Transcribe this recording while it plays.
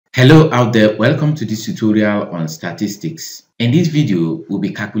Hello out there, welcome to this tutorial on statistics. In this video, we'll be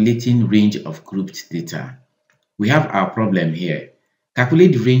calculating range of grouped data. We have our problem here.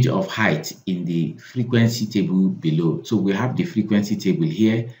 Calculate the range of height in the frequency table below. So we have the frequency table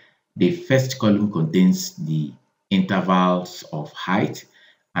here. The first column contains the intervals of height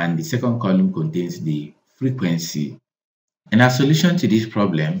and the second column contains the frequency. In our solution to this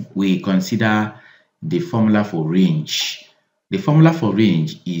problem, we consider the formula for range. The formula for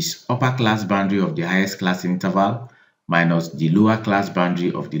range is upper class boundary of the highest class interval minus the lower class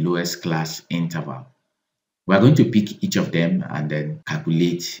boundary of the lowest class interval. We are going to pick each of them and then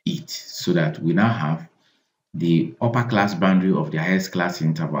calculate it so that we now have the upper class boundary of the highest class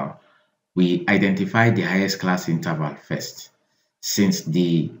interval. We identify the highest class interval first. Since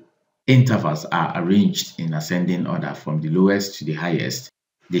the intervals are arranged in ascending order from the lowest to the highest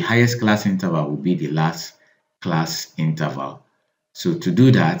class interval will be the last class interval. So to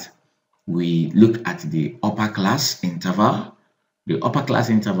do that, we look at the upper class interval. The upper class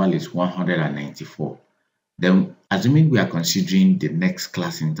interval is 194. Then, assuming we are considering the next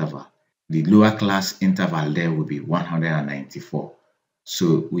class interval, the lower class interval there will be 194.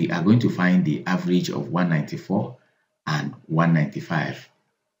 So we are going to find the average of 194 and 195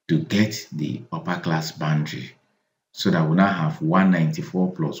 to get the upper class boundary. So that we now have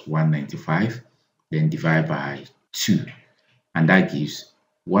 194 plus 195, then divide by 2. And that gives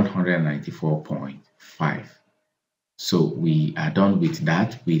 194.5. So we are done with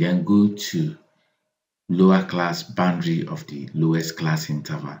that. We then go to lower class boundary of the lowest class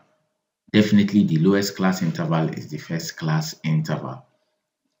interval. Definitely the lowest class interval is the first class interval.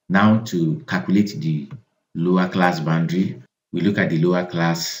 Now to calculate the lower class boundary, we look at the lower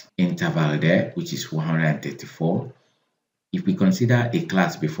class interval there, which is 134. If we consider a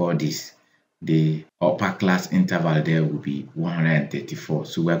class before this, the upper class interval there will be 134.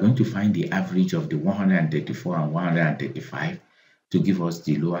 So we are going to find the average of the 134 and 135 to give us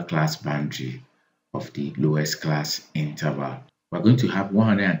the lower class boundary of the lowest class interval. We are going to have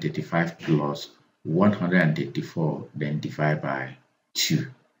 135 plus 134, then divide by 2.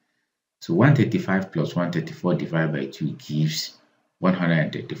 So 135 plus 134 divided by 2 gives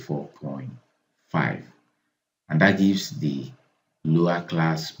 134.5. And that gives the lower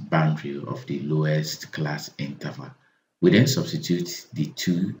class boundary of the lowest class interval. We then substitute the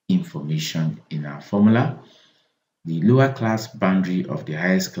two information in our formula. The lower class boundary of the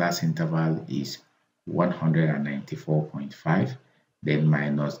highest class interval is 194.5, then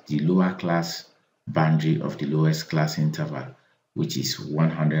minus the lower class boundary of the lowest class interval, which is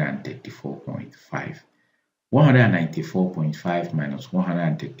 134.5. 194.5 minus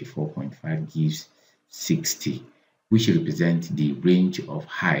 134.5 gives 60, which represents the range of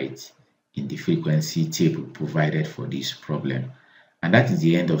height in the frequency table provided for this problem. And that is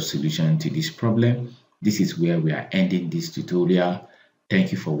the end of solution to this problem. This is where we are ending this tutorial.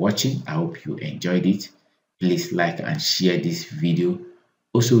 Thank you for watching. I hope you enjoyed it. Please like and share this video.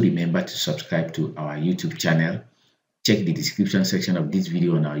 Also remember to subscribe to our YouTube channel. Check the description section of this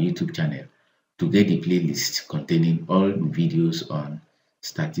video on our YouTube channel to get the playlist containing all videos on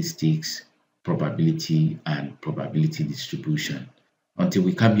statistics, probability and probability distribution. Until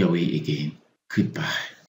we come your way again, goodbye.